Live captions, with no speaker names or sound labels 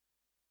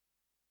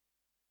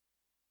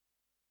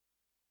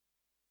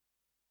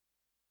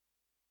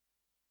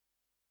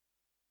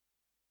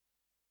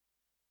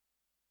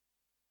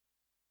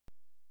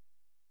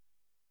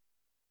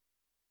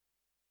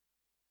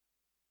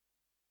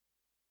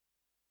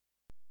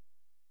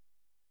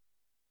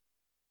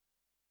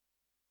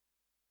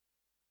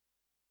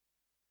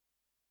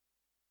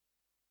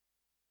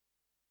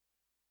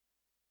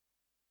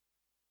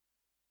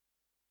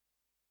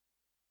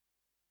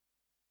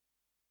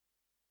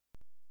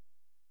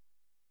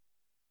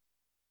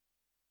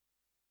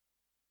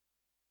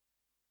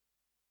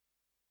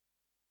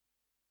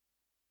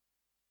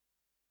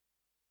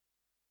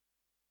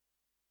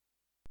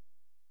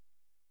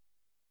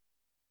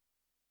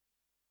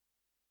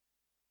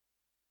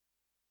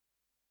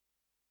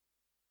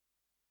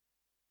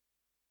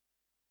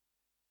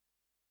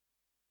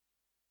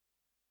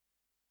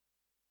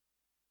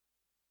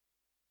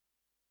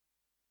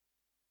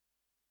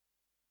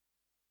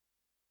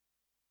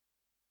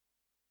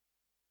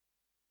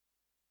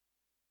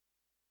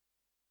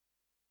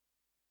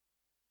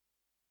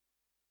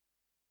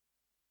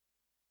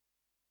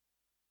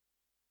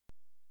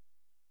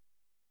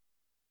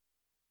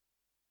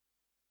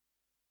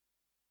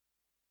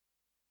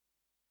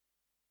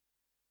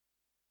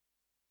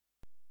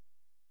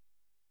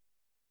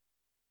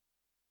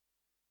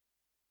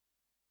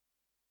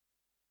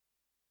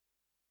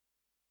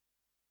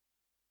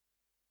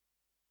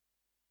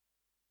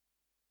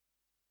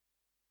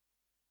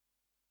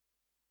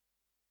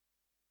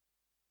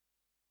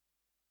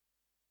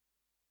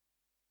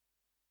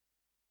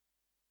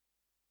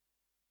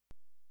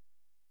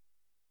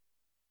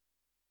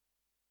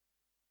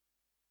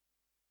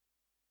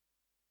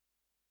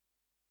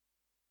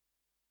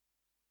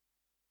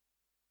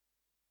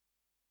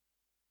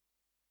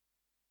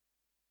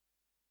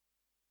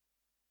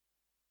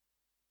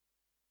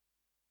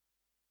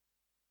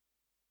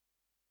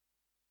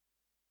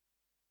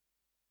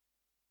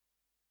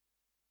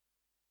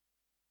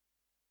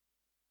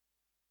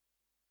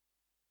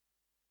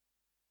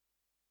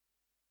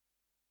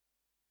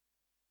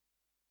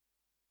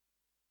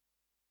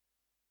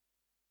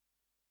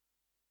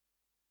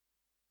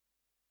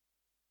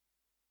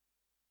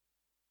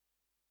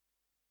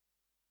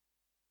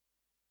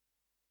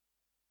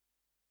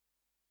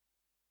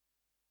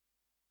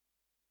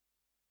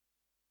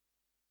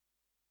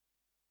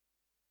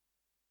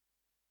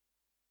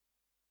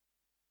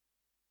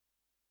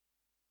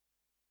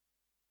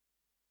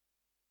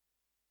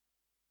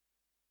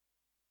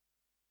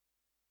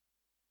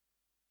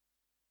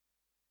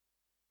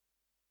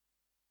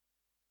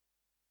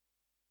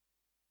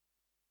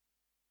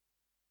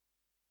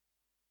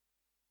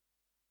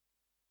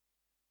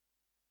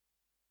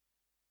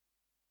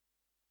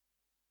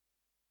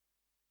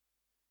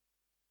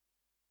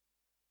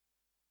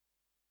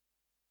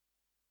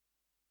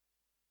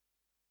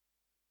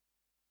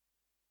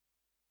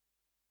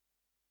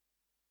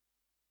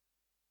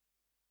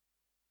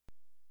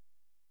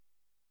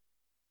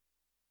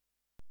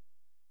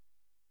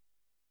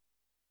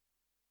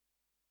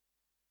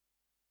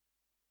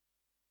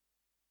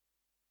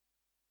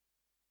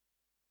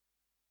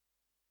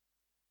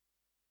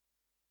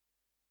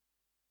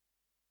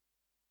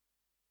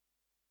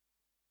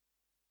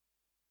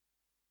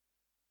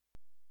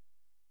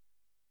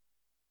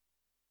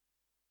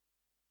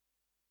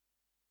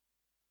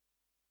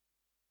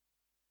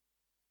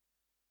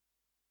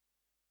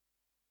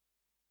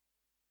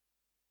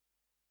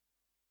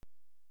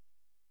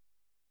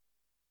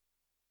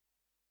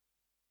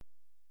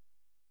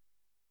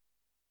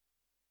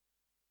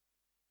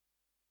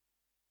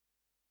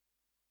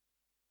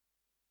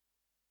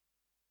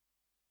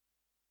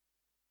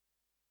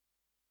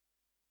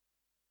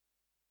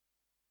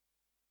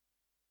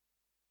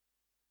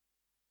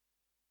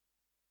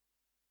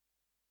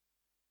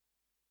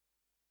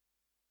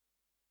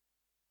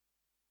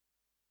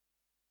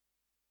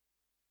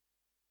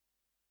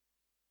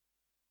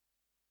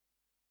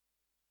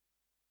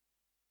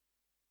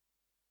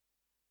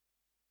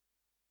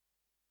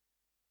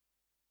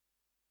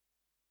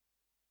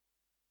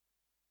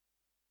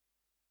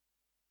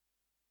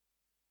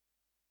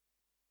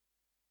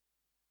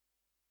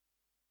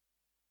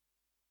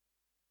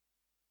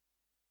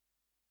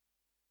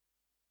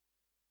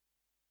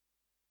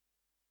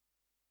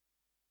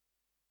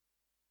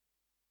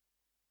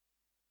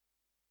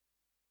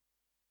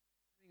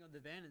Of the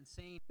event and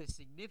seeing the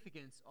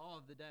significance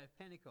of the day of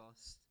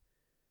Pentecost,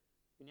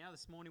 we now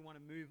this morning want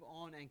to move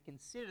on and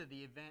consider the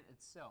event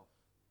itself.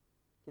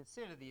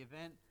 Consider the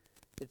event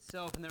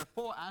itself. And there are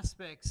four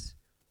aspects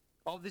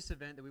of this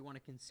event that we want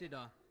to consider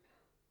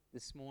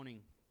this morning.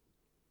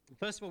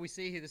 First of all, we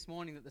see here this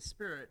morning that the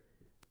Spirit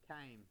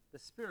came. The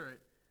Spirit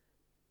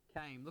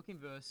came. Look in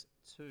verse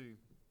 2.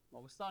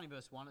 Well, we're starting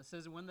verse 1. It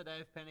says, when the day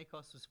of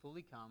Pentecost was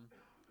fully come,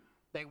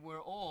 they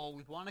were all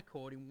with one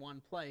accord in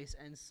one place,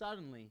 and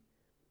suddenly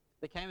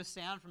there came a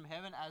sound from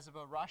heaven as of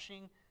a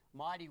rushing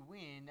mighty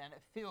wind, and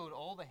it filled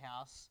all the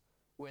house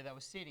where they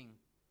were sitting.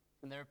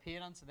 And there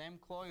appeared unto them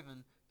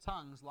cloven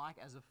tongues like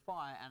as of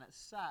fire, and it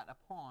sat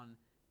upon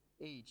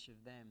each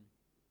of them.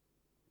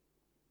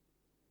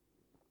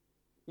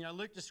 You know,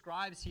 Luke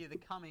describes here the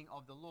coming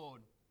of the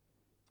Lord.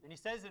 And he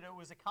says that it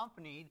was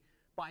accompanied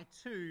by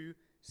two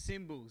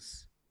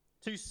symbols,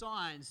 two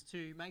signs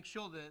to make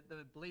sure that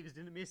the believers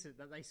didn't miss it,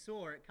 that they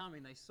saw it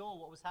coming, they saw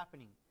what was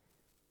happening.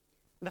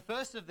 The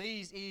first of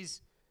these is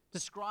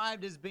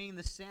described as being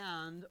the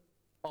sound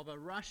of a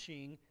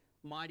rushing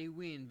mighty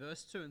wind.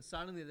 Verse 2, and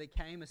suddenly there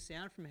came a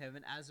sound from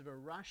heaven as of a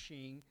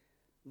rushing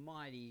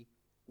mighty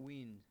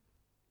wind.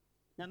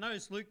 Now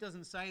notice Luke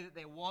doesn't say that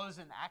there was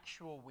an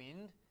actual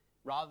wind,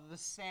 rather the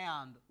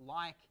sound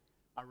like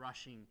a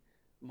rushing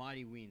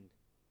mighty wind.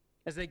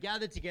 As they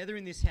gathered together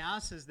in this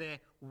house, as they're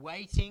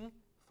waiting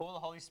for the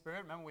Holy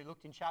Spirit, remember we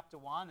looked in chapter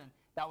 1 and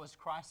that was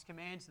Christ's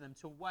command to them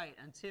to wait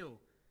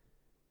until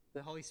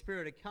the Holy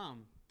Spirit had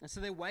come. And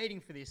so they're waiting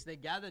for this. They're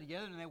gathered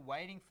together and they're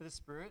waiting for the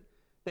Spirit.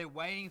 They're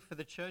waiting for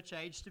the church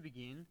age to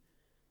begin.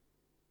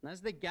 And as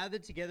they're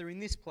gathered together in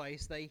this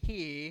place, they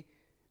hear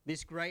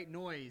this great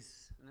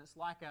noise. And it's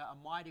like a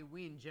mighty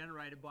wind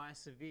generated by a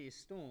severe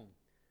storm.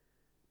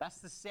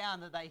 That's the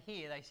sound that they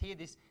hear. They hear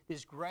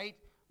this great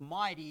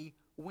mighty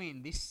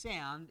wind. This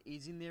sound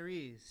is in their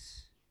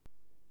ears.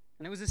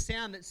 And it was a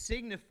sound that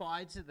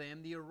signified to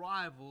them the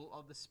arrival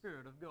of the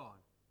Spirit of God.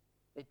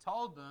 It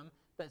told them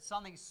that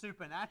something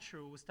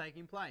supernatural was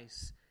taking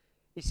place.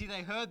 You see,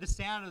 they heard the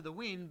sound of the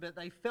wind, but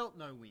they felt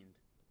no wind.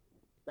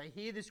 They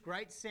hear this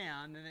great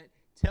sound, and it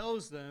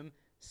tells them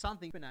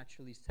something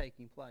supernatural is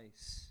taking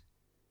place.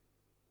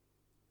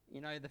 You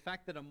know, the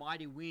fact that a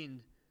mighty wind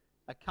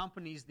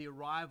accompanies the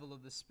arrival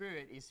of the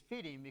Spirit is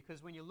fitting,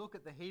 because when you look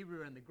at the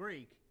Hebrew and the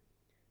Greek,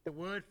 the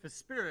word for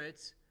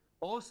spirit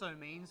also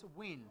means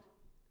wind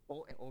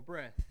or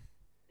breath.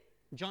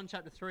 John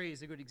chapter 3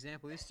 is a good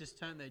example. Let's just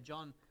turn there,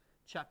 John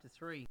chapter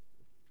 3.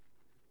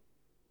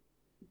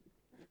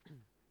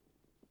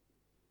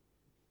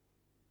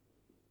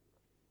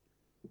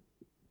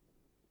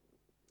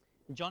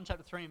 In John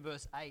chapter 3 and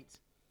verse 8, it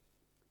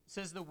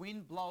says, the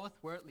wind bloweth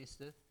where it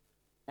listeth,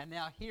 and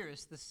thou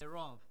hearest the sound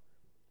thereof,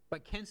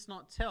 but canst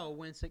not tell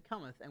whence it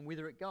cometh, and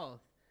whither it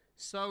goeth.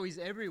 So is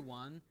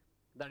everyone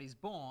that is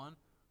born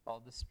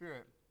of the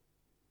Spirit.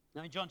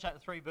 Now in John chapter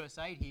 3 verse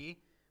 8 here,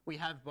 we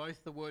have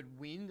both the word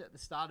wind at the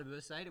start of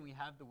verse 8, and we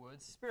have the word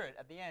Spirit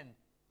at the end.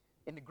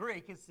 In the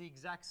Greek, it's the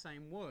exact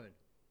same word.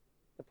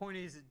 The point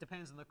is, it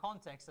depends on the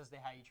context as to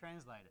how you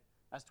translate it,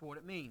 as to what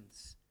it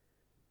means.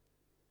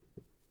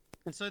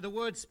 And so the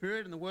word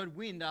Spirit and the word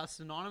wind are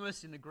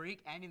synonymous in the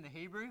Greek and in the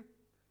Hebrew.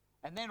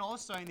 And then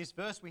also in this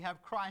verse, we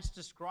have Christ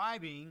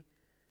describing,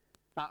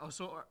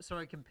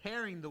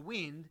 comparing the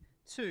wind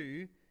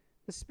to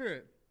the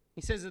Spirit.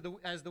 He says that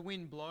as the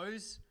wind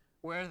blows,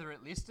 wherever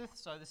it listeth,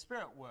 so the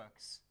Spirit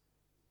works,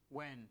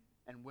 when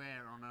and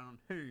where and on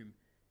whom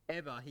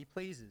ever he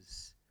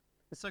pleases.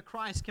 And so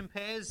Christ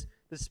compares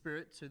the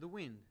Spirit to the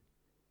wind.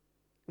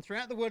 And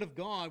throughout the Word of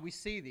God, we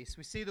see this.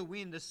 We see the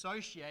wind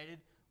associated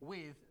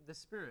with the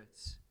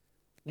Spirit,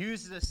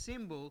 used as a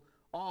symbol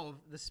of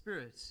the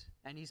Spirit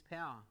and his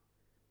power.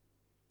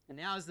 And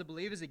now as the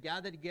believers are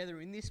gathered together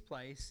in this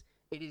place,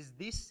 it is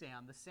this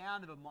sound, the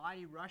sound of a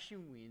mighty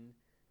rushing wind,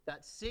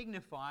 that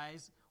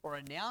signifies or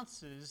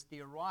announces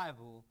the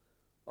arrival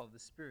of the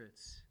Spirit.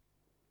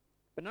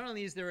 But not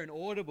only is there an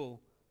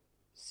audible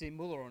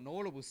symbol or an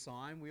audible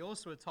sign, we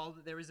also are told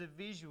that there is a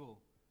visual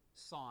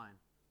sign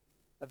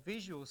of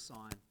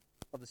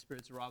the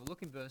Spirit's arrival.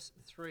 Look in verse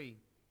 3.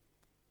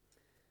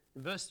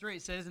 In verse 3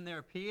 it says, and there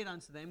appeared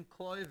unto them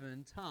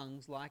cloven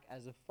tongues like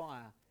as of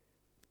fire,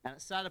 and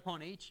it sat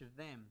upon each of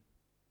them.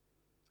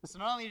 So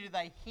not only do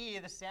they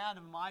hear the sound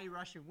of a mighty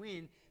rushing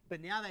wind, but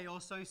now they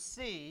also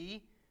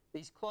see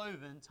these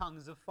cloven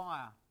tongues of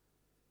fire.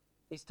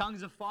 These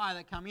tongues of fire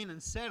that come in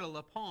and settle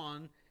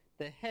upon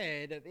the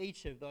head of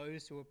each of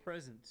those who are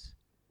present.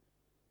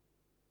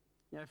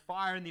 You know,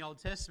 fire in the Old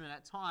Testament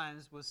at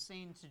times was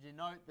seen to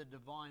denote the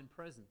divine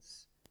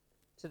presence,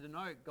 to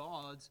denote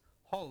God's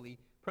holy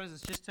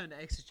presence. Just turn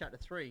to Exodus chapter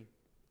 3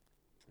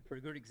 for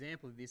a good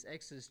example of this.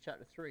 Exodus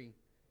chapter 3.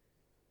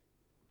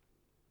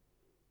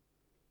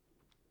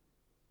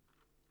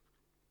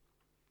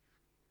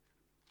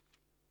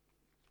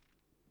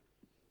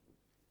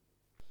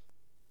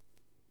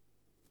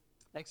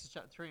 Exodus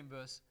chapter 3 and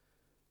verse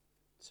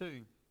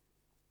 2.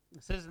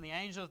 It says, and the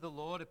angel of the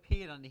Lord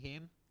appeared unto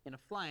him in a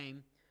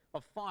flame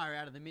of fire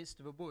out of the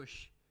midst of a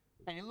bush.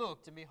 And he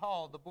looked, and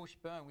behold, the bush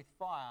burned with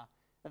fire,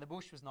 and the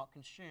bush was not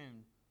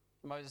consumed.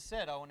 And Moses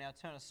said, I will now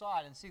turn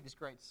aside and see this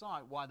great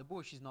sight, why the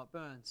bush is not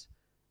burnt.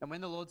 And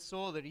when the Lord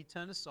saw that he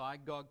turned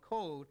aside, God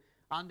called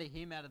unto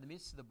him out of the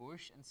midst of the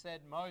bush, and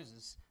said,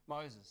 Moses,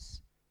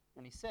 Moses.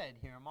 And he said,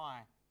 Here am I.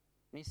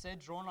 And he said,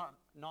 Draw not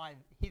nigh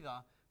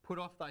hither, put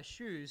off thy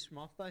shoes from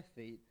off thy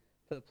feet,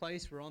 for the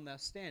place whereon thou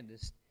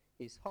standest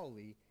is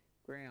holy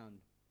ground.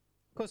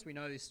 Of course, we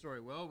know this story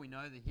well. We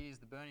know that here's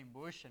the burning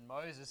bush, and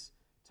Moses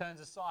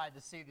turns aside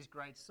to see this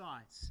great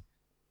sight.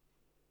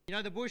 You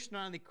know, the bush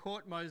not only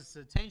caught Moses'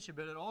 attention,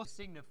 but it also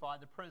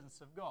signified the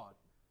presence of God.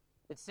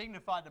 It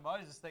signified to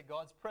Moses that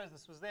God's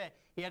presence was there.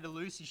 He had to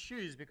loose his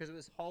shoes because it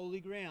was holy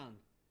ground.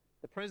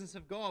 The presence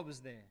of God was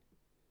there.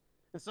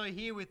 And so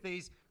here with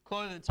these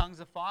cloven tongues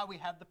of fire, we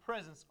have the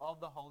presence of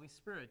the Holy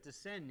Spirit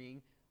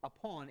descending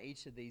upon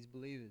each of these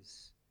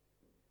believers.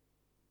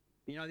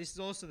 You know, this is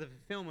also the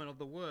fulfillment of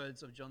the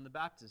words of John the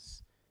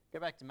Baptist. Go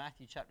back to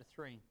Matthew chapter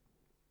 3.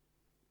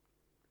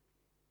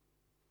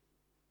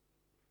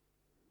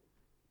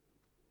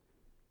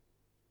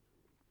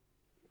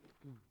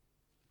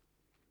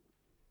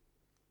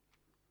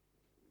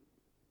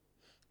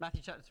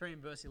 Matthew chapter 3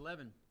 and verse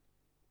 11. It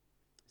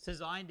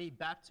says, I indeed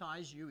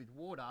baptize you with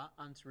water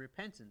unto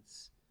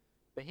repentance.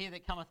 But he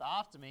that cometh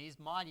after me is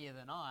mightier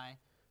than I,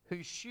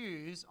 whose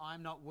shoes I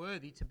am not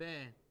worthy to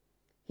bear.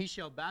 He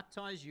shall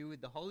baptize you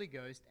with the Holy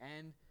Ghost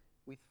and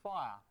with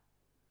fire.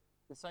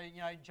 And so,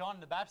 you know, John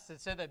the Baptist had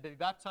said they'd be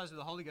baptized with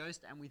the Holy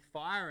Ghost and with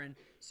fire. And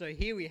so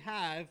here we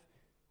have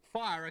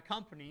fire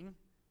accompanying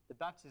the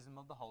baptism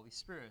of the Holy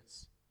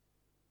Spirit.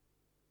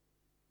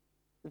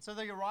 And so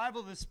the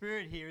arrival of the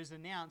Spirit here is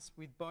announced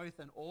with both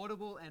an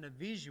audible and a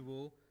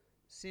visual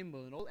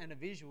symbol and a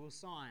visual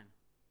sign.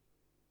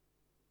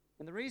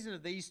 And the reason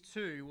of these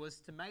two was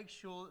to make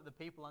sure that the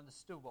people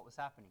understood what was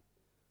happening.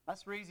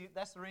 That's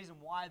the reason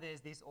why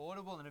there's this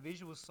audible and a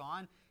visual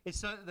sign, is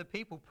so that the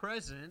people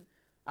present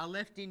are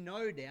left in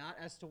no doubt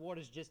as to what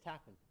has just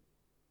happened.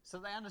 So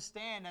they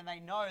understand and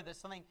they know that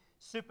something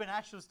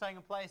supernatural is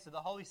taking place, that the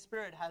Holy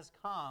Spirit has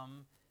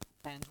come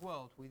and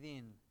dwelt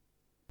within.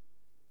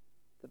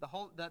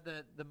 That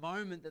the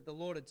moment that the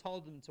Lord had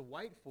told them to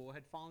wait for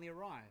had finally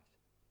arrived.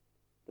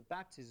 The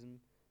baptism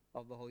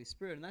of the Holy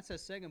Spirit. And that's our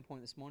second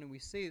point this morning. We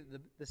see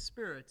that the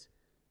Spirit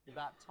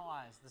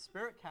baptized. The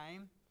Spirit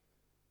came,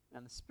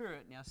 and the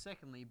Spirit now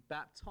secondly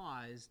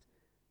baptized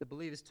the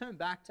believers. Turn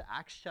back to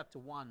Acts chapter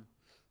 1.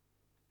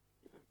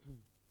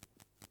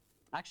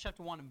 Acts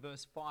chapter 1 and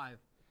verse 5.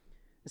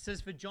 It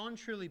says, For John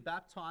truly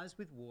baptized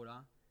with water,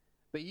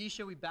 but ye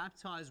shall be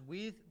baptized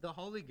with the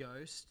Holy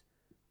Ghost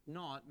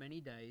not many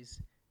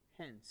days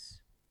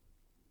hence.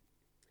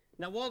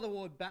 Now, while the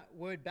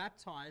word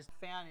baptized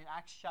found in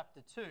Acts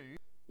chapter 2,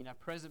 in our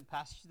present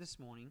passage this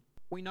morning,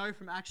 we know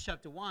from Acts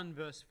chapter 1,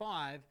 verse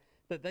 5,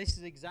 that this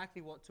is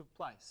exactly what took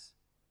place.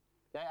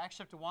 Okay, Acts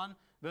chapter 1,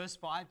 verse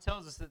 5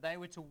 tells us that they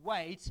were to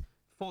wait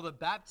for the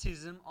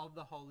baptism of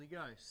the Holy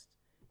Ghost.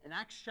 And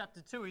Acts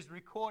chapter 2 is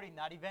recording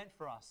that event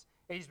for us.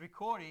 It is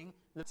recording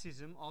the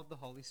baptism of the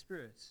Holy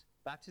Spirit.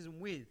 Baptism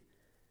with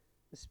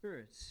the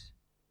Spirit.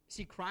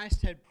 See,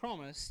 Christ had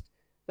promised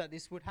that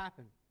this would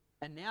happen.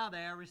 And now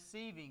they are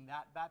receiving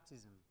that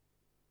baptism.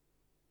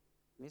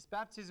 This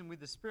baptism with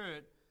the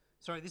Spirit,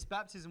 this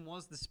baptism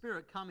was the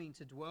Spirit coming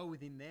to dwell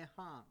within their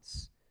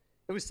hearts.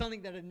 It was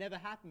something that had never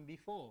happened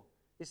before.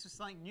 This was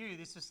something new.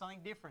 This was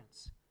something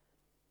different.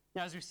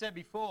 Now, as we've said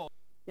before,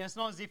 it's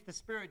not as if the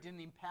Spirit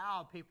didn't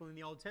empower people in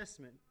the Old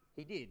Testament.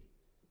 He did.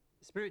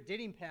 The Spirit did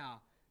empower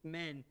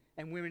men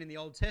and women in the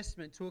Old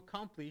Testament to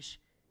accomplish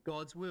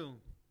God's will.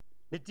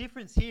 The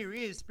difference here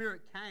is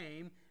Spirit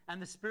came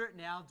and the Spirit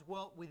now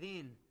dwelt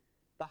within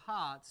the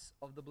hearts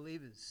of the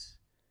believers.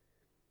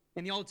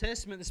 In the Old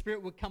Testament, the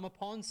Spirit would come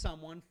upon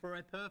someone for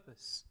a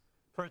purpose,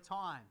 for a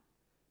time,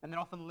 and then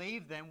often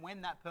leave them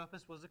when that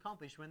purpose was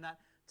accomplished, when that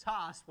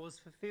task was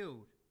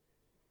fulfilled.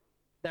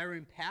 They were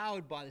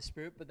empowered by the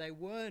Spirit, but they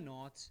were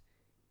not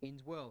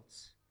indwelt.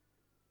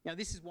 Now,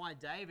 this is why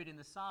David in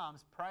the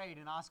Psalms prayed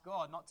and asked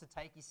God not to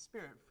take his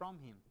Spirit from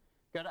him.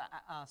 Go to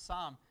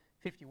Psalm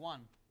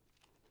 51.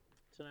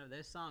 Turn over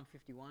there, Psalm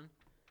 51.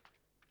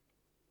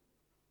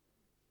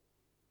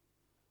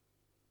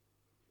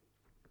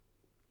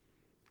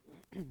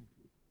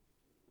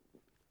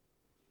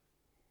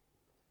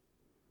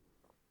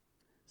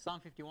 Psalm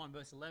 51,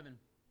 verse 11. It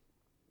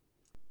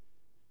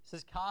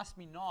says, Cast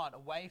me not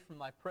away from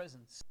thy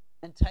presence,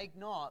 and take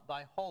not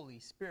thy Holy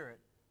Spirit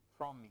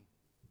from me.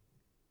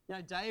 You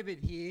know, David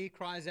here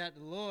cries out to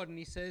the Lord and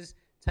he says,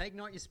 Take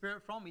not your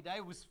Spirit from me.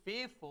 David was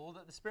fearful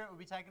that the Spirit would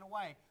be taken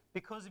away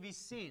because of his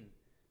sin,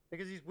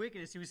 because of his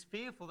wickedness. He was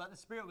fearful that the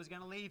Spirit was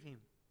going to leave him.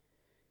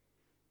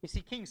 You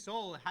see, King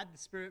Saul had the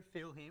Spirit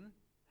fill him,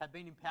 had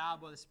been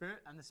empowered by the Spirit,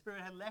 and the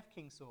Spirit had left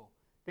King Saul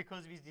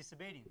because of his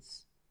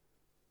disobedience.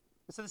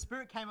 And so the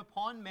Spirit came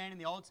upon men in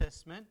the Old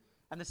Testament,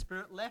 and the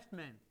Spirit left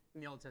men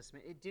in the Old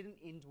Testament. It didn't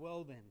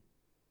indwell them.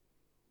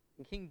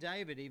 And King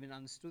David even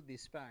understood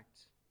this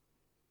fact.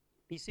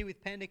 You see,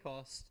 with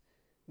Pentecost,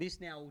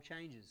 this now all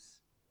changes.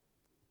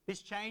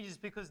 This changes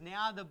because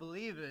now the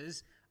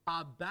believers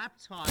are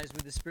baptized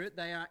with the Spirit.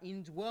 They are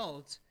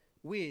indwelt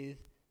with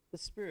the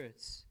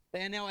Spirit.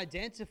 They are now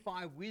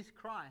identified with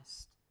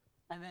Christ,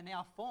 and they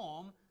now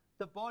form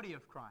the body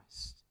of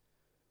Christ.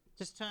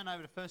 Just turn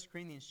over to 1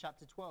 Corinthians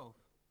chapter 12.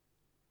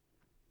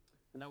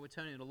 I know we're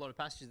turning to a lot of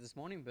passages this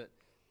morning, but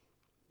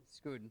it's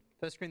good.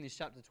 1 Corinthians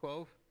chapter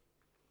 12.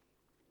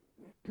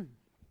 In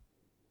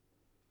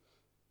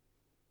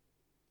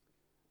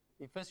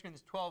 1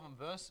 Corinthians 12 and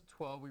verse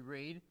 12 we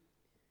read,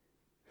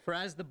 "For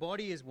as the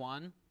body is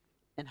one,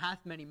 and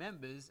hath many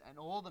members, and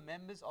all the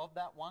members of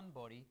that one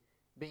body,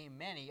 being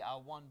many,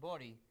 are one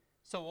body,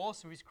 so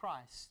also is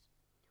Christ.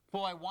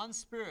 For by one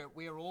Spirit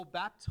we are all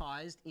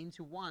baptized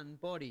into one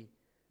body,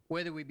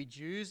 whether we be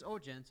Jews or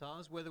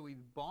Gentiles, whether we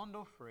be bond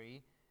or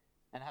free,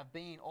 and have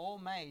been all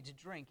made to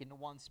drink into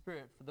one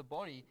Spirit. For the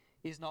body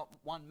is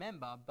not one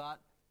member, but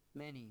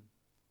many.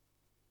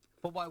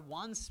 For by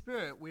one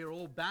Spirit we are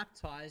all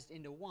baptized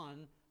into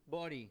one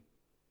body."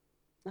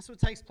 That's what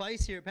takes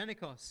place here at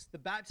Pentecost, the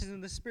baptism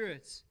of the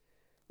Spirit.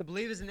 The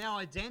believers are now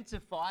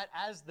identified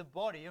as the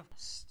body of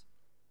Christ.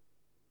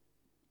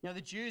 Now,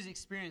 the Jews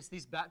experienced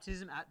this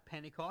baptism at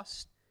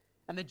Pentecost,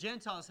 and the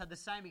Gentiles had the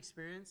same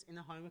experience in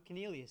the home of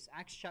Cornelius.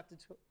 Acts chapter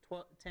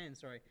 10,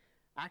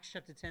 Acts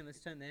chapter 10, let's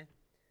turn there.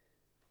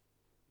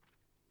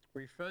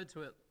 We referred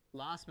to it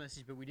last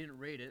message, but we didn't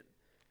read it.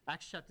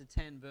 Acts chapter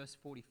 10, verse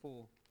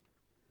 44.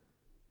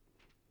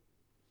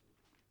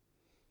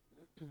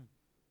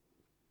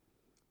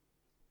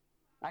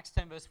 Acts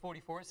 10, verse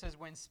 44, it says,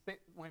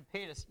 When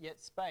Peter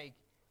yet spake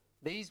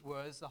these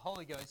words, the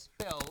Holy Ghost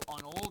fell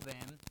on all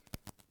them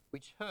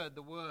which heard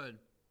the word.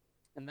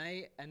 And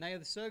they of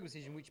the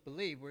circumcision which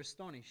believed were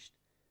astonished,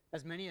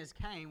 as many as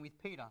came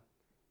with Peter,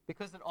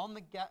 because that on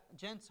the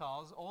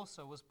Gentiles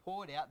also was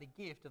poured out the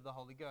gift of the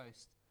Holy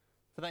Ghost.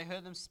 For they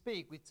heard them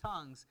speak with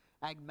tongues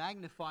and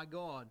magnify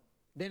God.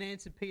 Then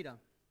answered Peter,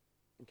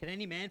 Can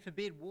any man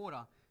forbid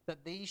water,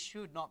 that these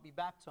should not be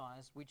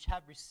baptized, which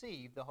have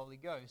received the Holy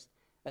Ghost,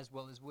 as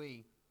well as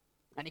we?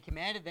 And he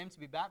commanded them to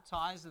be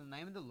baptized in the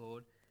name of the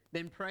Lord.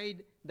 Then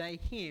prayed they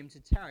him to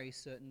tarry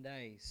certain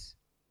days.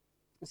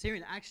 So here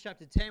in Acts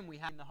chapter 10, we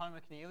have in the home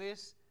of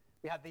Cornelius,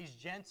 we have these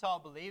Gentile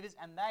believers,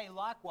 and they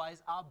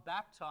likewise are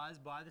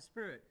baptized by the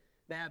Spirit.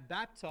 They are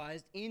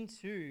baptized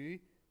into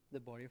the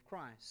body of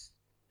Christ.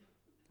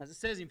 As it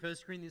says in 1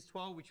 Corinthians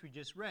 12, which we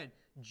just read,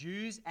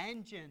 Jews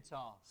and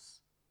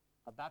Gentiles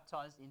are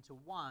baptized into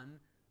one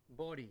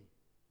body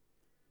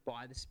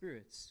by the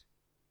Spirit.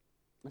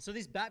 And so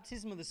this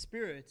baptism of the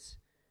Spirit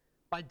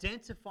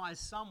identifies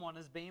someone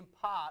as being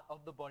part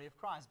of the body of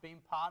Christ, being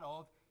part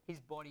of his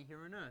body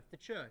here on earth, the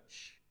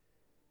church.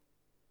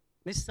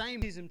 This same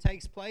baptism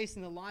takes place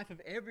in the life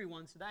of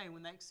everyone today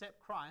when they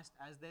accept Christ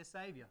as their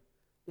Saviour.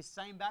 This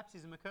same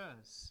baptism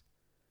occurs.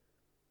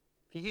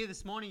 If you're here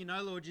this morning, you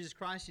know Lord Jesus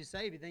Christ your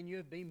Saviour, then you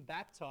have been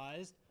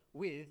baptized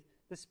with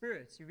the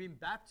Spirit. You've been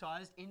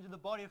baptized into the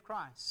body of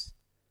Christ.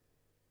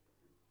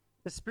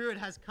 The Spirit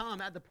has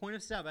come at the point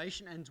of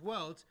salvation and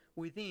dwelt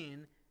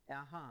within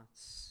our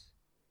hearts.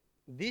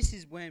 This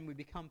is when we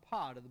become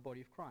part of the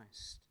body of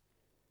Christ.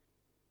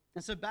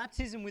 And so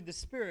baptism with the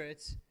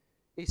Spirit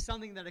is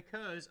something that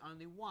occurs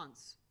only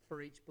once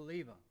for each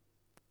believer.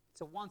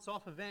 It's a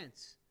once-off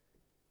event.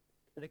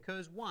 It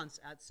occurs once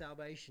at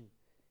salvation.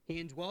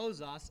 He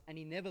indwells us and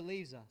he never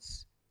leaves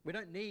us. We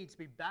don't need to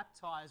be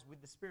baptized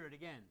with the Spirit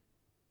again.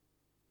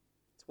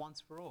 It's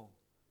once for all.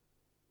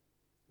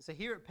 So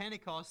here at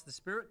Pentecost, the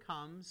Spirit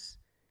comes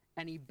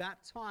and he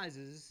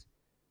baptizes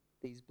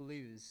these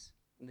believers,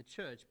 and the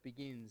church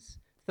begins.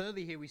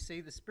 Thirdly, here we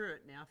see the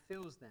Spirit now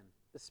fills them.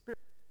 The Spirit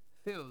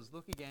fills.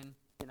 Look again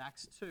in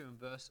Acts 2 and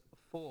verse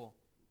 4.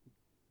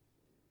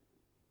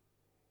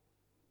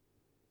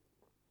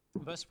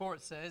 In verse 4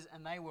 it says,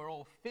 And they were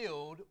all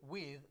filled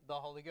with the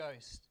Holy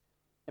Ghost,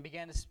 and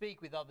began to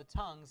speak with other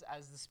tongues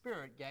as the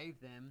Spirit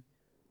gave them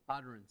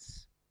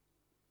utterance.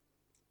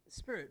 The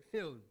Spirit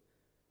filled.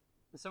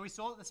 And so we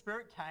saw that the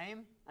Spirit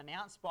came,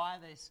 announced by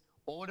this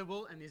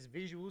audible and this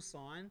visual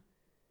sign.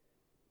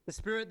 The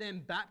Spirit then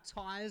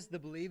baptized the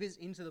believers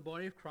into the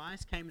body of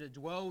Christ, came to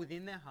dwell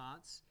within their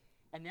hearts.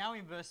 And now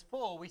in verse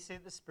 4, we see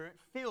that the Spirit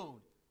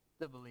filled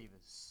the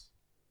believers.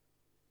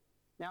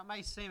 Now it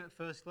may seem at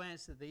first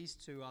glance that these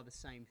two are the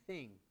same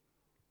thing,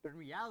 but in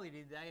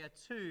reality they are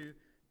two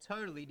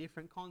totally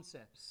different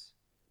concepts,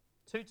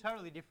 two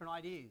totally different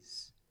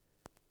ideas.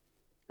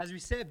 As we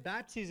said,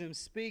 baptism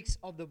speaks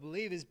of the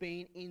believers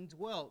being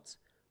indwelt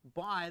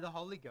by the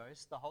Holy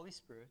Ghost, the Holy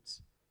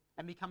Spirit,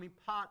 and becoming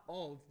part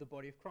of the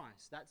body of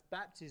Christ. That's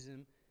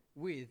baptism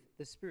with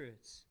the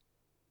Spirit.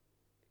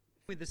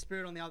 With the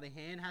Spirit, on the other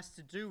hand, has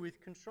to do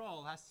with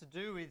control, has to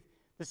do with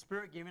the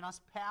Spirit giving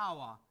us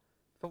power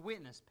for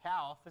witness,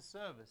 power for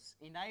service,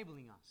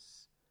 enabling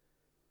us.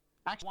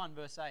 Acts 1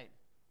 verse 8.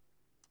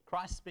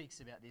 Christ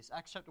speaks about this.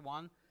 Acts chapter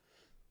 1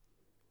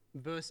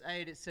 verse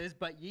 8, it says,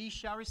 But ye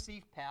shall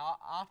receive power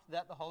after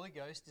that the Holy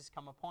Ghost is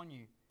come upon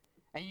you.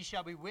 And ye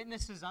shall be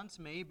witnesses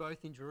unto me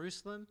both in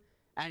Jerusalem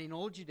and in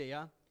all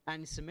Judea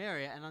and in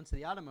Samaria and unto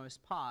the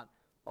uttermost part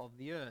of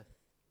the earth.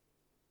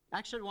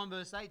 Acts chapter 1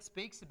 verse 8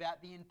 speaks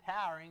about the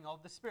empowering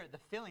of the Spirit, the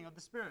filling of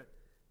the Spirit.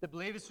 The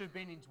believers who have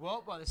been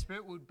indwelt by the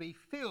Spirit would be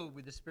filled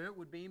with the Spirit,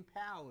 would be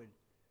empowered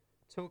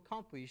to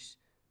accomplish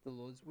the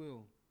Lord's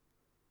will.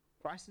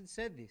 Christ had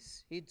said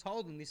this. He had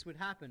told them this would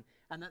happen,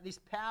 and that this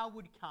power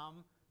would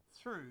come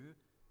through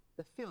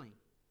the filling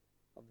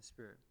of the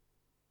Spirit.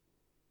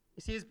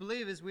 You see, as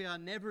believers, we are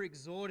never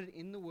exhorted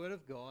in the Word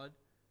of God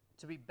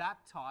to be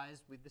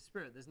baptized with the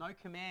Spirit. There's no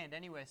command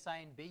anywhere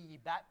saying, be ye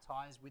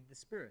baptized with the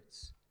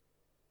spirits.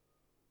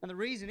 And the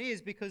reason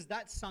is because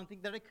that's something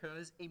that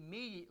occurs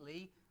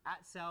immediately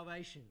at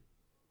salvation.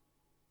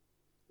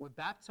 We're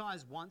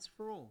baptized once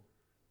for all.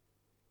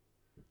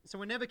 So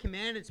we're never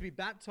commanded to be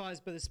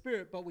baptized by the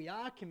Spirit, but we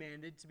are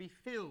commanded to be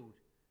filled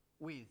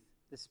with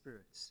the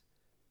spirits.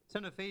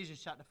 Turn to Ephesians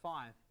chapter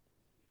 5.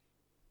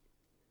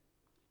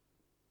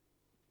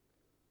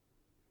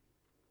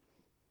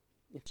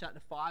 In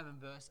chapter 5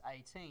 and verse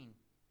 18.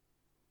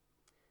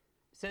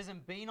 It says,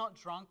 and be not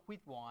drunk with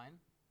wine,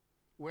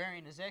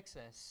 wherein is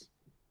excess,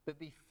 but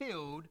be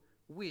filled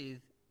with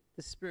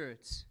the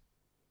spirits.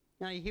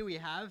 Now here we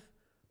have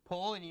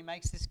Paul, and he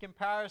makes this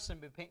comparison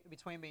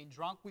between being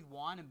drunk with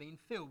wine and being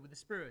filled with the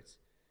spirits.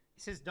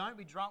 He says, don't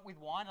be drunk with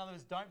wine. In other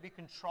words, don't be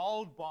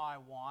controlled by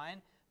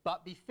wine,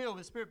 but be filled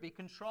with the Spirit. Be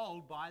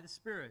controlled by the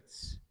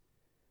spirits.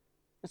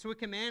 And so we're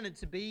commanded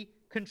to be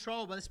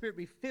controlled by the Spirit,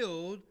 be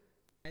filled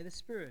by the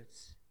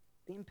spirits,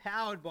 be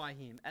empowered by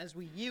Him as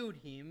we yield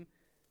Him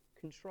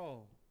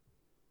control.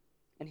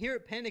 And here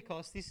at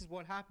Pentecost, this is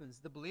what happens.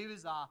 The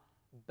believers are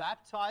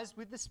baptized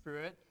with the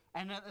Spirit,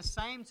 and at the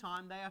same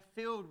time, they are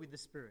filled with the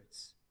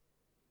spirits.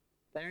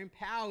 They are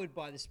empowered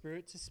by the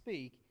Spirit to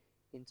speak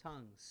in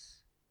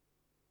tongues.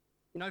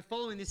 You know,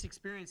 following this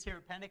experience here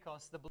at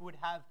Pentecost, the believers would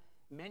have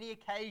many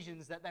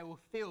occasions that they were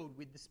filled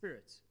with the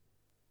Spirit,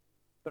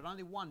 but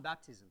only one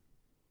baptism.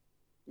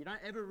 You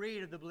don't ever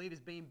read of the believers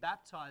being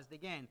baptized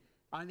again. It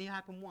only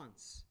happened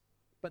once.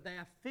 But they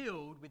are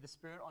filled with the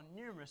Spirit on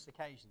numerous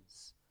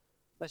occasions.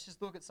 Let's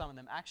just look at some of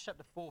them. Acts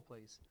chapter 4,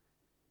 please.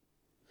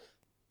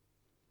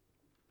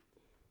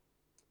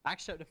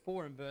 Acts chapter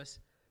 4 and verse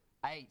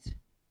 8. It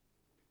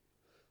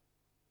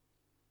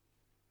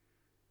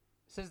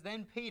says,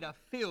 then Peter,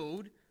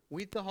 filled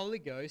with the Holy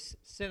Ghost,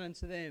 said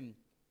unto them,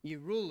 ye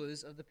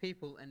rulers of the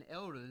people and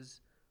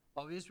elders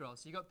of Israel.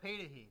 So you got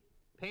Peter here.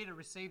 Peter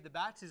received the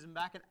baptism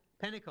back at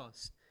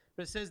Pentecost.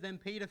 But it says, then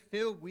Peter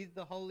filled with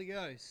the Holy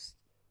Ghost.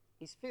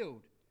 He's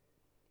filled.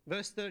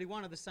 Verse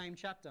 31 of the same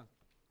chapter.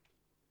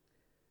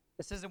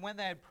 It says that when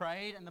they had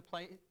prayed,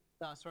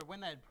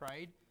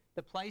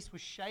 the place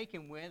was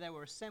shaken where they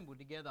were assembled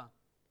together.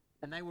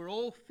 And they were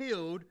all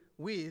filled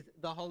with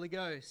the Holy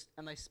Ghost.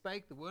 And they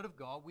spake the word of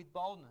God with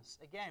boldness.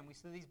 Again, we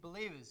see these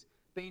believers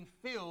being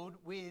filled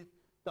with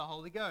the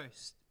Holy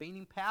Ghost, being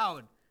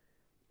empowered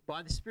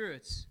by the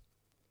spirits.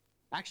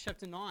 Acts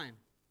chapter 9.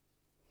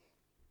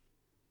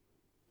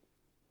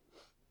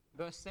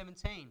 Verse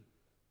 17.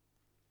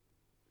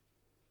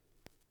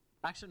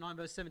 Acts 9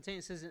 verse 17,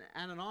 it says, and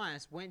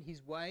Ananias went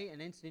his way and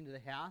entered into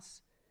the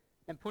house,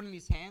 and putting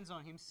his hands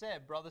on him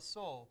said, brother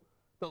Saul,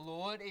 the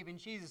Lord, even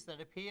Jesus that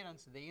appeared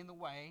unto thee in the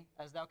way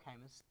as thou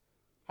camest,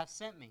 hath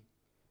sent me,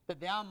 that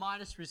thou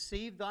mightest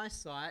receive thy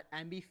sight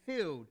and be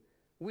filled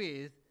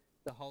with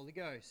the Holy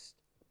Ghost.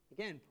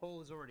 Again, Paul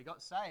has already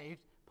got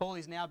saved. Paul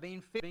is now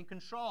being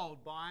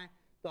controlled by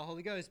the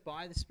Holy Ghost,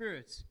 by the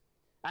spirits.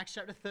 Acts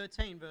chapter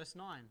 13 verse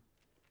 9.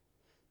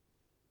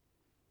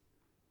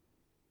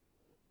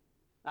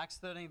 Acts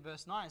 13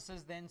 verse 9, it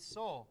says, then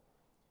Saul,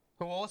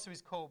 who also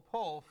is called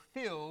Paul,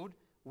 filled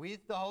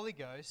with the Holy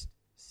Ghost,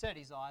 set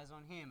his eyes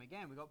on him.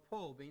 Again, we've got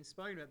Paul being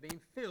spoken about, being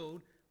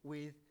filled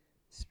with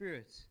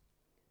Spirit.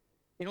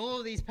 In all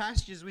of these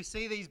passages, we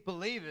see these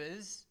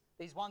believers,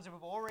 these ones who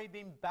have already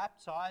been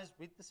baptized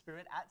with the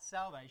Spirit at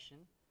salvation.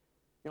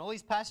 In all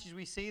these passages,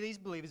 we see these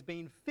believers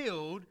being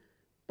filled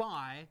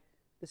by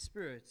the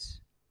Spirit.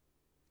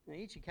 And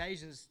each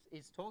occasion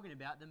is talking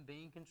about them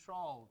being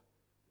controlled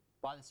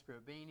by the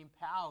Spirit, being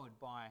empowered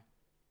by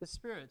the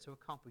Spirit to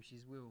accomplish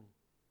His will.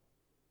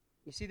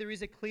 You see, there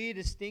is a clear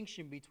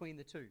distinction between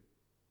the two.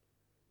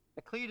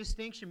 A clear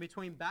distinction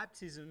between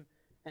baptism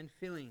and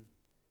filling.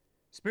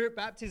 Spirit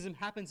baptism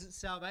happens at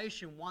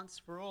salvation once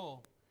for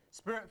all.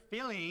 Spirit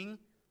filling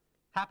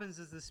happens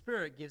as the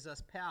Spirit gives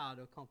us power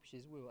to accomplish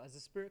His will, as the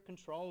Spirit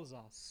controls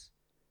us,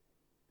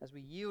 as we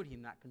yield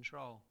Him that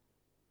control.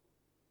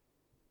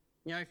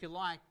 You know, if you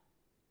like,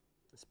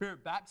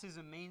 Spirit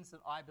baptism means that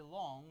I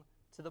belong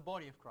to the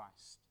body of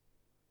Christ.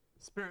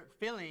 Spirit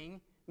filling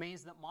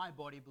means that my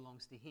body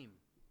belongs to Him.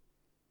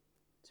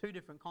 Two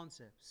different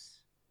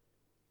concepts.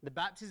 The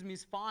baptism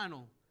is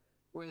final,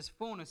 whereas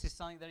fullness is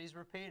something that is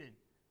repeated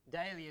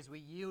daily as we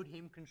yield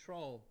Him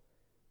control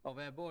of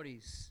our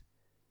bodies,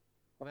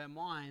 of our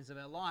minds, of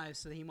our lives,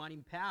 so that He might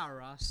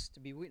empower us to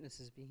be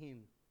witnesses for Him.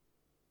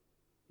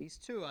 These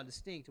two are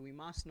distinct, and we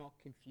must not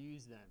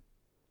confuse them.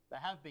 They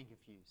have been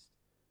confused,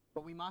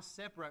 but we must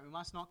separate. We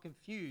must not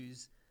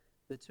confuse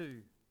the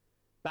two.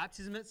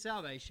 Baptism at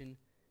salvation,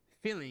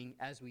 filling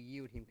as we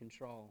yield Him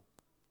control.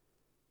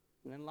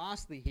 And then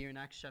lastly here in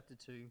Acts chapter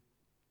 2,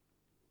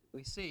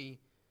 we see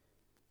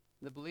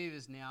the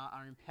believers now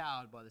are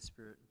empowered by the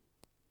Spirit.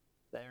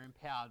 They are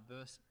empowered.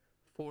 Verse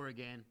 4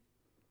 again.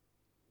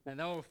 And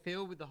they were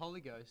filled with the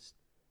Holy Ghost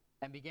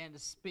and began to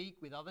speak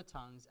with other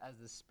tongues as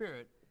the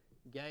Spirit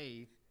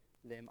gave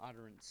them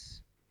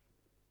utterance.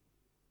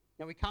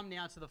 Now we come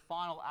now to the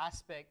final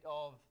aspect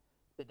of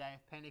the day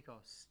of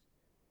Pentecost.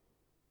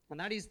 And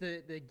that is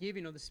the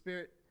giving of the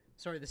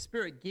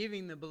Spirit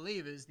giving the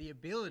believers the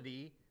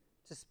ability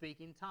to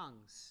speak in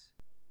tongues.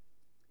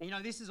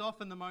 And this is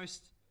often the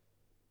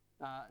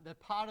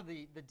part of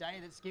the day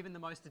that's given the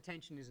most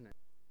attention, isn't it?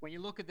 When you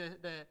look at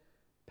the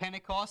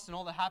Pentecost and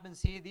all that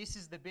happens here, this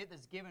is the bit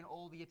that's given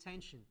all the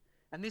attention.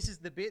 And this is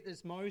the bit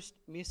that's most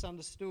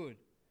misunderstood.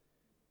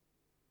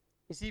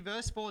 You see,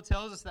 verse 4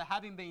 tells us that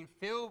having been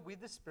filled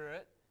with the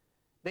Spirit,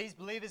 these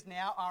believers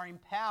now are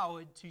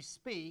empowered to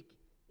speak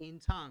in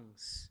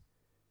tongues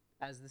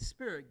as the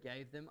Spirit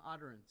gave them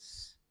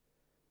utterance.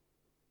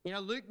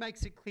 Luke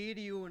makes it clear to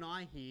you and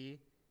I here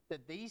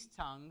that these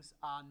tongues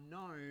are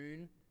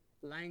known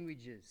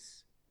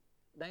languages.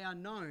 They are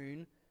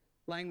known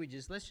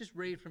languages. Let's just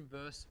read from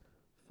verse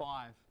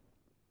 5.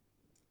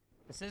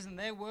 It says, "And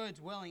there were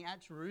dwelling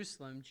at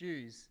Jerusalem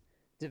Jews,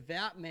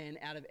 devout men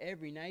out of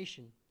every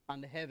nation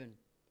under heaven.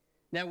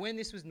 Now when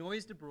this was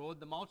noised abroad,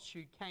 the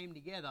multitude came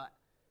together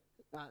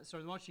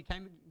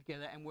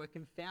and were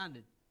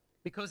confounded,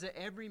 because that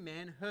every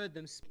man heard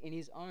them speak in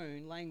his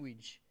own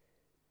language.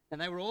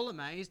 And they were all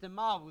amazed and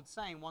marveled,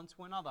 saying one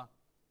to another,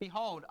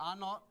 Behold, are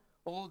not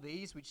all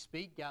these which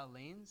speak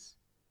Galileans?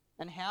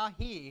 And how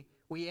hear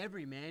we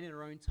every man in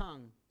our own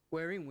tongue,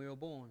 wherein we were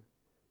born?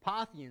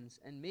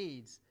 Parthians and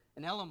Medes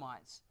and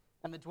Elamites,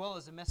 and the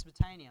dwellers of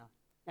Mesopotamia,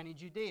 and in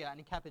Judea and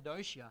in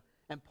Cappadocia,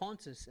 and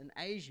Pontus and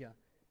Asia,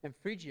 and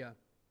Phrygia,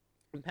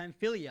 and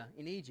Pamphylia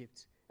in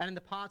Egypt, and in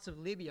the parts of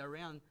Libya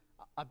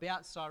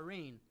about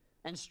Cyrene,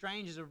 and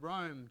strangers of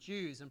Rome,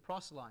 Jews and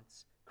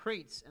proselytes,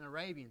 Cretes and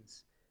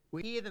Arabians.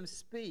 We hear them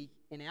speak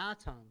in our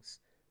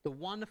tongues the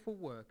wonderful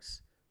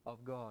works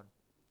of God."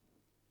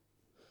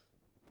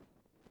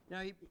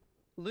 Now,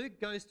 Luke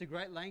goes to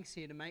great lengths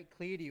here to make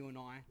clear to you and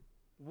I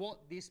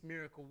what this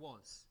miracle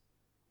was,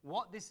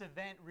 what this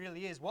event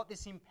really is, what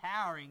this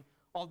empowering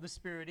of the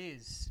Spirit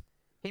is.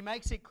 He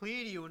makes it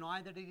clear to you and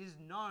I that it is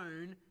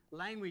known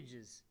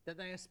languages that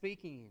they are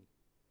speaking in.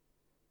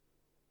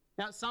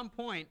 Now, at some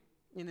point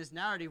in this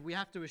narrative, we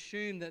have to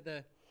assume that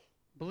the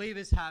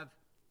believers have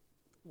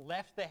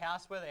left the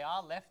house where they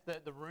are, left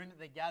the room that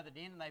they're gathered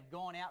in, and they've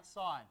gone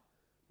outside.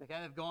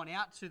 Okay, they've gone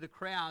out to the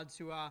crowds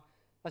who are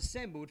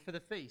assembled for the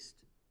feast.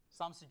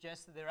 Some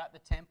suggest that they're at the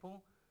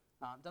temple.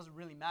 It doesn't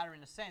really matter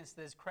in a sense.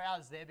 There's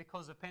crowds there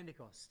because of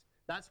Pentecost.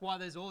 That's why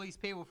there's all these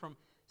people from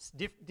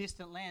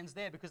distant lands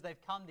there, because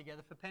they've come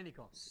together for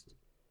Pentecost.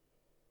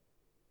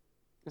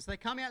 And so they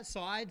come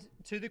outside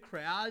to the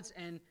crowds,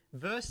 and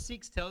verse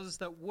 6 tells us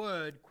that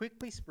word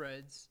quickly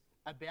spreads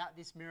about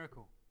this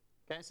miracle.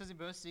 Okay, it says in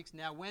verse 6,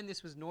 "Now when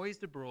this was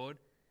noised abroad,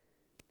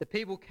 the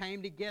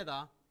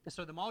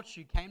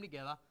multitude came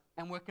together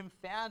and were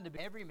confounded.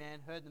 Every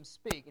man heard them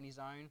speak in his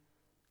own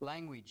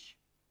language."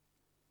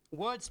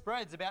 Word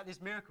spreads about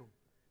this miracle.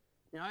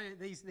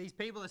 These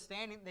people are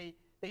standing,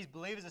 these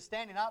believers are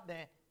standing up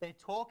there, they're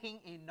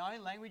talking in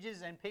known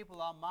languages, and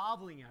people are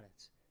marveling at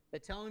it. They're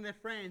telling their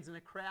friends, and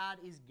a crowd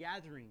is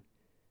gathering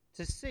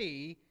to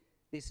see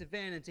this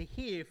event and to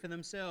hear for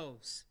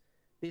themselves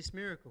this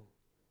miracle.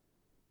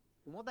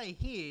 And what they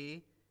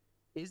hear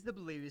is the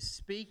believers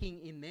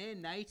speaking in their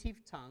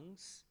native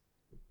tongues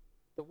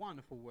the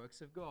wonderful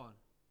works of God.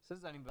 It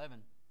says that in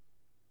 11.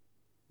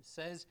 It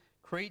says,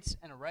 "Cretes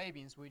and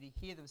Arabians, we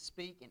hear them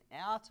speak in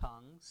our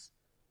tongues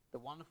the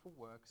wonderful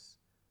works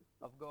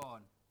of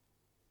God."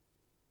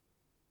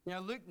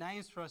 Luke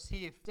names for us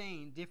here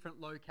 15 different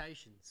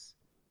locations.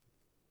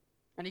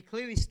 And he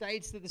clearly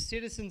states that the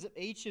citizens of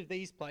each of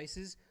these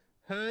places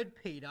heard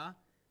Peter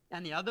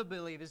and the other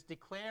believers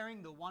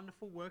declaring the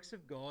wonderful works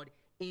of God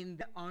in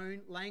their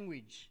own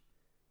language,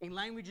 in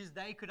languages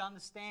they could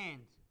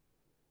understand.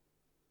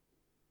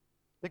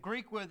 The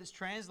Greek word that's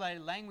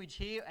translated language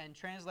here and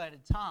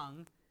translated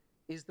tongue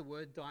is the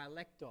word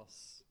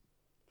dialectos,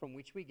 from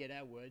which we get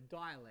our word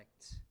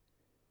dialect.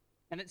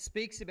 And it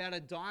speaks about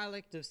a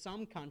dialect of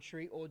some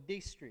country or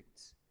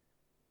district.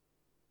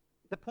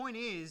 The point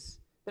is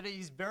that it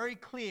is very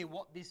clear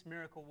what this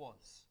miracle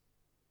was.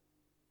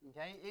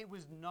 Okay? It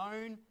was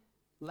known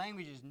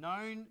languages,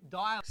 known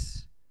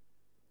dialects.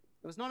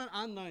 It was not an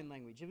unknown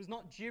language. It was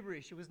not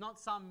gibberish. It was not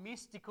some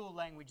mystical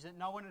language that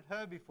no one had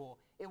heard before.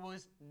 It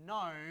was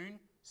known,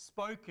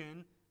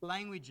 spoken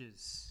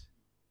languages.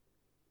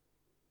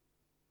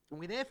 And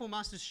we therefore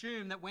must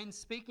assume that when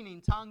speaking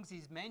in tongues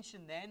is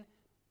mentioned then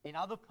in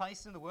other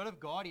places in the Word of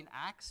God, in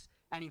Acts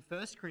and in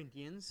 1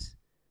 Corinthians,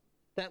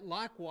 that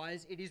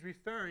likewise it is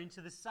referring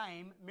to the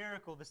same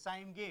miracle, the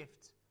same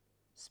gift,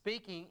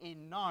 speaking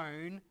in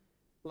known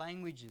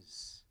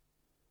languages.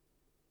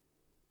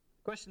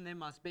 The question then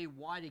must be,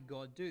 why did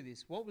God do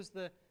this? What was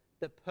the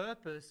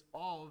purpose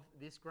of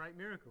this great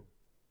miracle?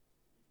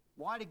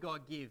 Why did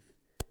God give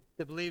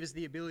the believers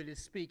the ability to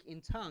speak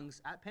in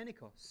tongues at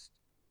Pentecost?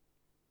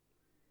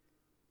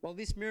 Well,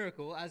 this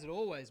miracle, as it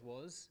always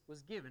was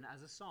given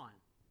as a sign.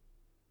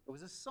 It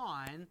was a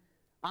sign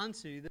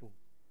unto the people.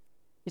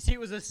 You see, it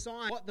was a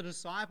sign. What the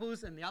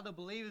disciples and the other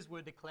believers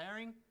were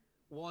declaring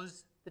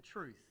was the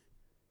truth.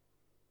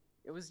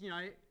 It was,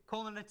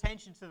 calling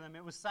attention to them.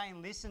 It was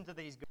saying, listen to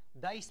these guys.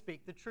 They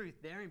speak the truth.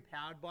 They're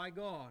empowered by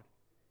God.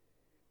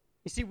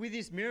 You see, with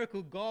this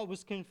miracle, God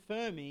was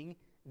confirming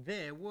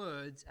their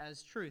words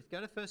as truth.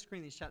 Go to 1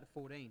 Corinthians chapter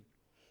 14.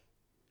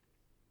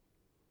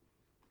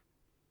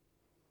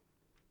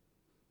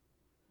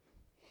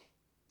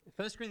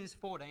 First Corinthians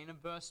 14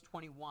 and verse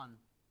 21.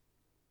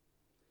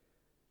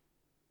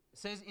 It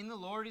says, "In the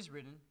law it is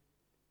written,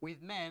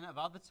 with men of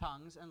other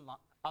tongues and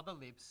other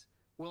lips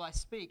will I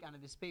speak unto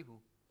this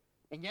people.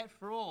 And yet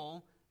for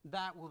all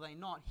that will they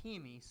not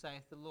hear me,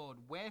 saith the Lord.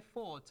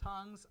 Wherefore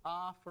tongues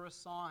are for a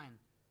sign,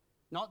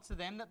 not to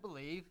them that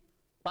believe,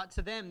 but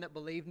to them that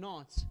believe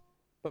not.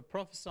 But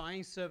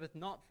prophesying serveth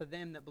not for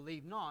them that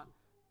believe not,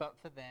 but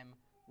for them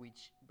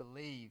which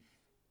believe."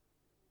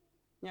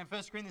 Now in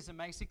 1 Corinthians it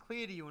makes it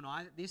clear to you and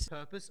I that this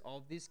purpose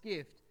of this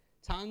gift.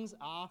 Tongues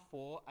are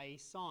for a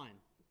sign.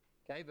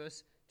 Okay,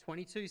 verse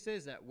 22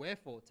 says that.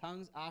 Wherefore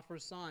tongues are for a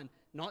sign,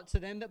 not to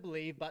them that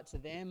believe, but to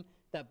them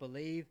that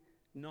believe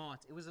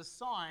not. It was a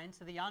sign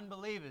to the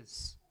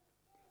unbelievers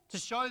to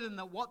show them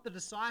that what the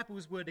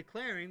disciples were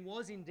declaring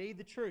was indeed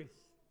the truth.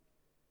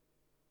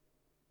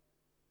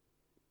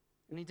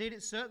 And indeed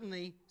it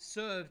certainly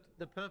served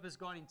the purpose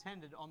God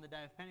intended on the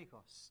day of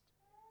Pentecost.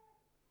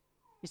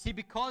 You see,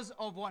 because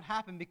of what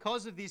happened,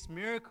 because of this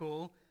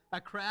miracle, a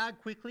crowd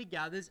quickly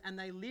gathers and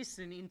they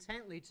listen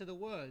intently to the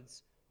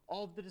words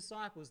of the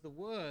disciples, the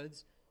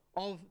words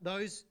of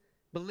those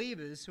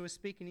believers who are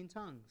speaking in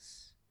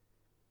tongues.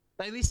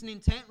 They listen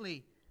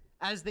intently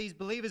as these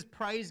believers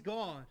praise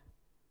God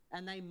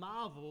and they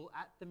marvel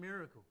at the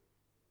miracle.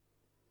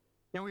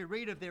 Now we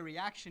read of their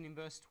reaction in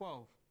verse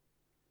 12.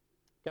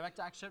 Go back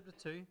to Acts chapter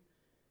 2.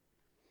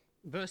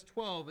 Verse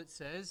 12 it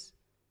says,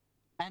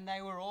 "And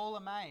they were all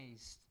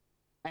amazed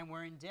and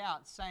were in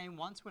doubt, saying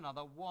one to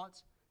another,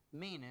 What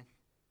meaneth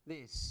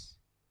this?"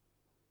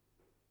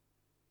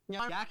 The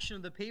reaction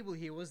of the people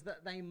here was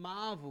that they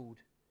marveled.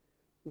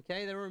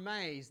 Okay, they were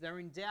amazed, they were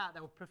in doubt,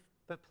 they were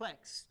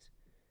perplexed.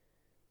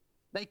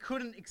 They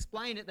couldn't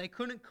explain it, they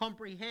couldn't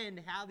comprehend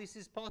how this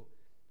is possible.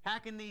 How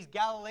can these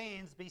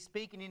Galileans be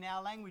speaking in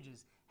our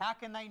languages? How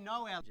can they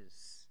know our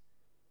languages?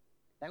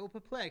 They were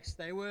perplexed,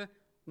 they were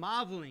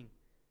marveling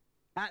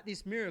at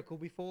this miracle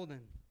before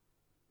them.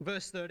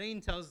 Verse 13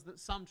 tells us that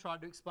some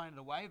tried to explain it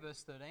away,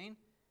 verse 13,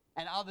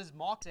 and others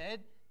mocked,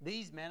 said,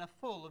 "These men are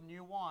full of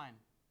new wine."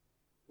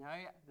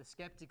 The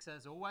skeptics,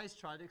 as always,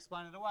 tried to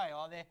explain it away.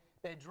 Oh,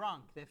 they're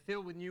drunk, they're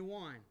filled with new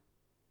wine.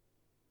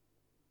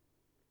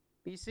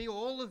 But you see,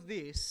 all of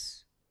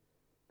this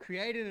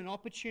created an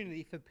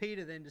opportunity for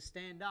Peter then to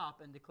stand up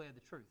and declare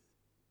the truth.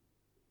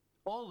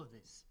 All of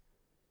this.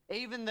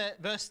 Even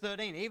verse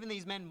 13, even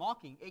these men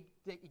mocking,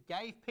 it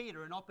gave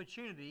Peter an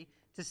opportunity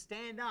to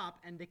stand up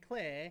and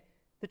declare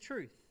the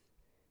truth.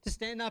 To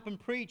stand up and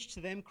preach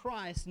to them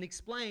Christ and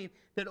explain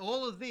that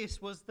all of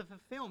this was the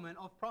fulfillment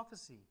of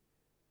prophecy.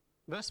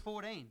 Verse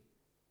 14,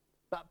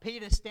 "But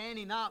Peter,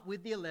 standing up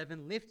with the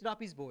 11, lifted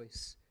up his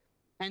voice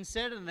and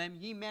said unto them,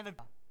 Ye men of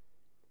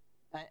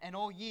and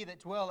all ye that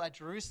dwell at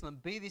Jerusalem,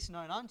 be this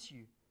known unto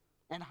you,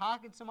 and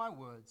hearken to my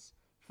words.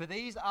 For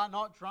these are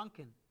not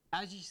drunken,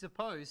 as ye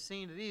suppose,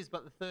 seeing it is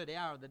but the third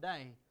hour of the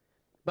day.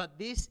 But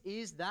this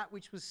is that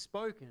which was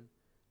spoken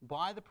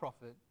by the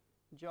prophet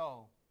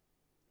Joel."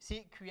 See,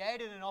 it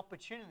created an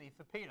opportunity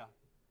for Peter.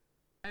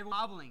 They were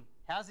marveling.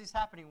 How's this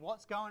happening?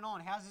 What's going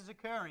on? How's this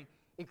occurring?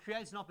 It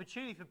creates an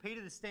opportunity for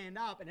Peter to stand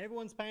up and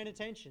everyone's paying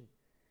attention.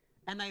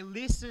 And they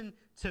listen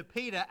to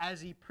Peter as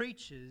he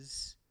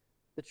preaches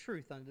the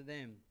truth unto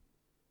them.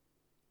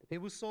 The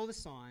people saw the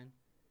sign.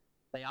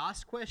 They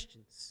asked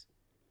questions,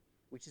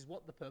 which is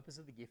what the purpose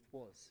of the gift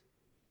was.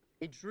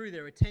 It drew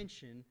their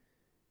attention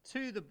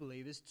to the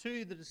believers,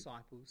 to the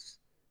disciples,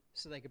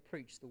 so they could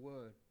preach the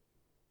word.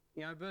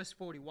 Verse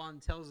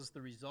 41 tells us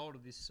the result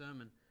of this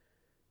sermon.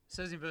 It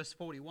says in verse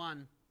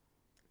 41,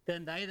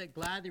 "Then they that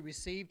gladly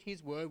received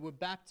his word were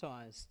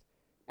baptized.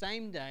 The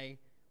same day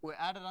were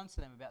added unto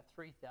them about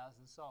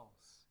 3,000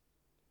 souls."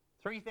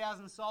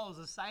 3,000 souls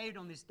are saved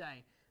on this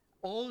day.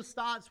 All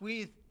starts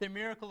with the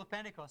miracle of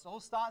Pentecost. All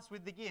starts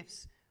with the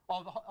gifts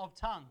of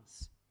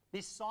tongues.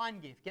 This sign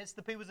gift gets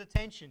the people's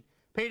attention.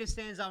 Peter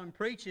stands up and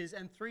preaches,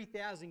 and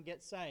 3,000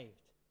 get saved.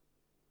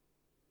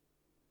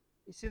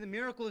 You see, the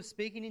miracle of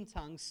speaking in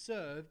tongues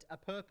served a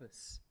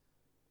purpose.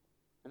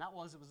 And that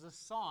was, it was a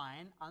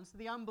sign unto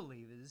the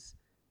unbelievers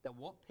that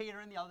what Peter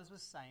and the others were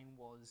saying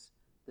was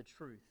the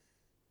truth.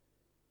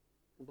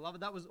 And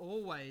beloved, that was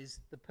always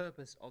the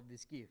purpose of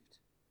this gift.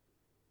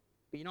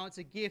 But it's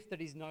a gift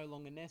that is no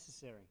longer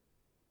necessary.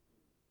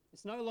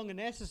 It's no longer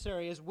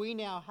necessary as we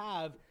now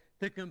have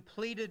the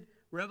completed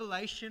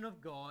revelation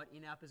of God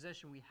in our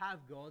possession. We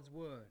have God's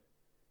word.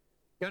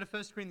 Go to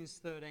 1 Corinthians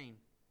 13.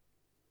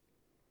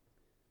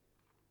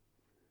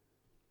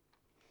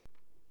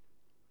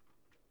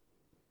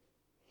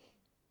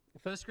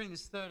 1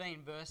 Corinthians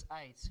 13, verse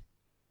 8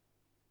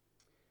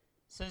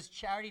 says,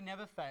 charity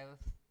never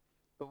faileth,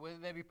 but whether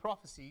there be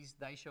prophecies,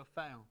 they shall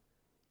fail.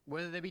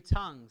 Whether there be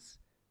tongues,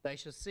 they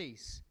shall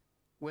cease.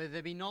 Whether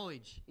there be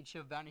knowledge, it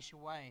shall vanish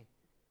away.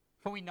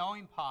 For we know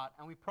in part,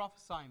 and we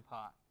prophesy in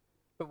part.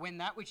 But when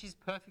that which is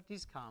perfect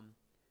is come,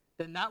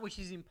 then that which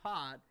is in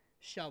part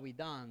shall be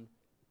done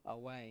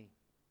away.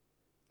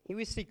 Here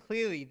we see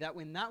clearly that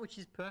when that which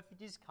is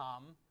perfect is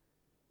come,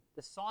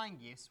 the sign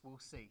gifts will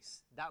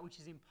cease. That which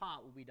is in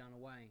part will be done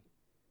away.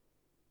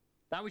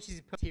 That which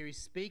is perfect here is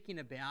speaking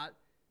about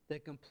the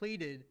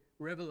completed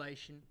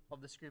revelation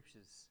of the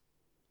Scriptures.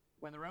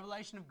 When the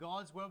revelation of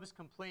God's word was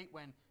complete,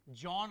 when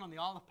John on the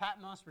Isle of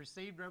Patmos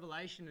received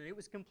revelation and it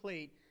was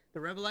complete, the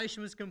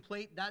revelation was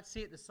complete, that's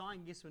it. The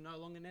sign gifts were no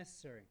longer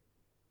necessary.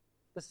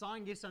 The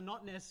sign gifts are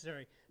not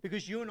necessary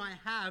because you and I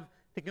have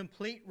the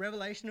complete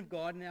revelation of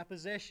God in our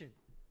possession.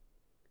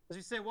 As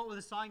we said, what were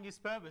the sign gifts'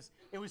 purpose?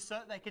 It was so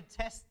that they could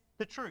test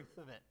the truth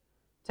of it.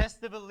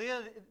 Test the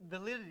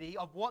validity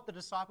of what the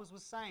disciples were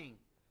saying.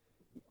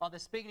 Oh, they're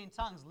speaking in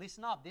tongues.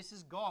 Listen up. This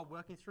is God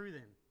working through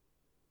them.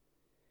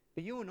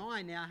 But you and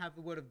I now have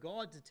the word of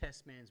God to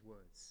test man's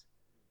words.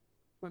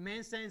 When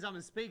man stands up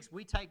and speaks,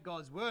 we take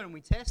God's word and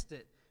we test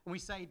it. And we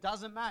say it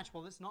doesn't match.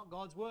 Well, it's not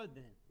God's word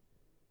then.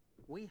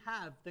 We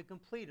have the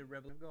completed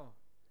revelation of God.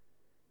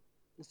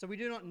 And so we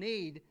do not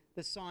need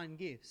the sign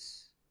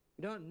gifts.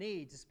 We don't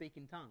need to speak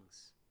in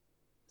tongues.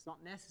 It's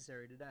not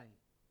necessary today.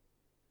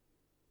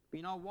 But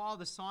you know, while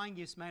the sign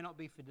gifts may not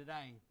be for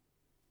today,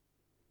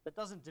 that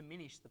doesn't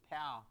diminish the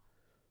power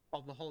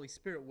of the Holy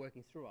Spirit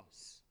working through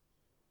us.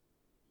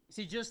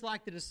 See, just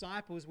like the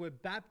disciples were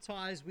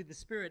baptized with the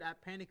Spirit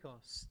at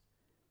Pentecost,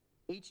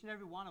 each and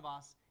every one of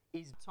us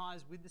is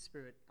baptized with the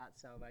Spirit at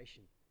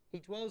salvation. He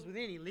dwells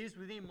within. He lives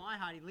within my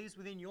heart. He lives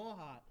within your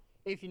heart,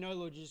 if you know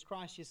Lord Jesus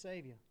Christ, your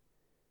Savior.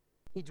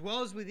 He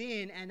dwells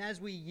within, and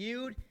as we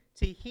yield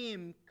to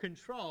Him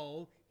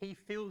control, He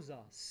fills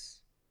us.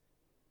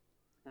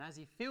 And as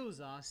He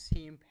fills us,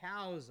 He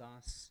empowers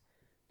us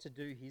to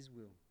do His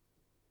will.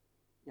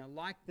 Now,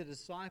 like the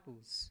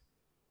disciples,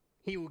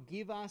 He will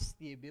give us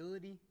the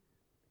ability,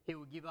 He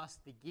will give us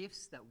the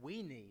gifts that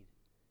we need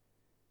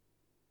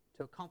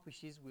to accomplish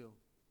His will.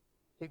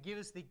 He'll give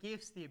us the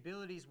gifts, the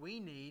abilities we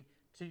need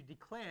to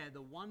declare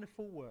the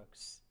wonderful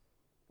works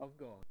of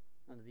God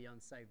unto the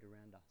unsaved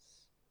around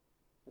us.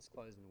 Let's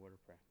close in a word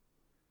of prayer.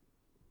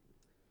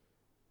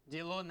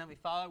 Dear Lord and Heavenly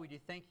Father, we do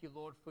thank You,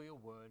 Lord, for Your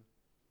word.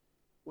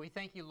 We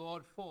thank You,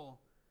 Lord, for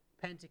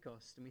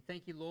Pentecost. And we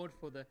thank You, Lord,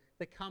 for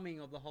the coming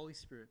of the Holy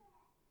Spirit.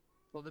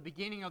 Lord, the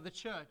beginning of the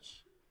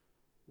church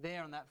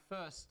there on that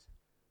first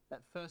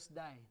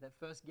day, that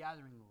first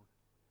gathering, Lord.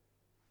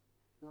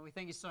 Lord, we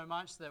thank You so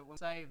much that when we're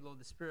saved, Lord,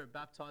 the Spirit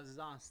baptizes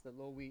us, that,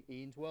 Lord,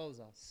 He indwells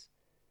us.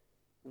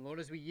 And, Lord,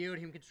 as we yield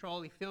Him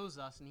control, He fills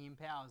us and He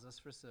empowers us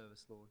for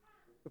service, Lord.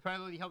 We pray,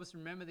 Lord, You help us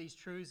remember these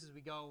truths as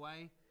we go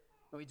away.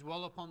 Lord, we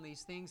dwell upon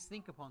these things,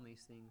 think upon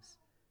these things,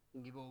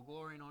 and give all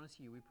glory and honor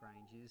to You, we pray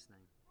in Jesus'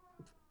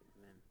 name.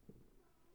 Amen.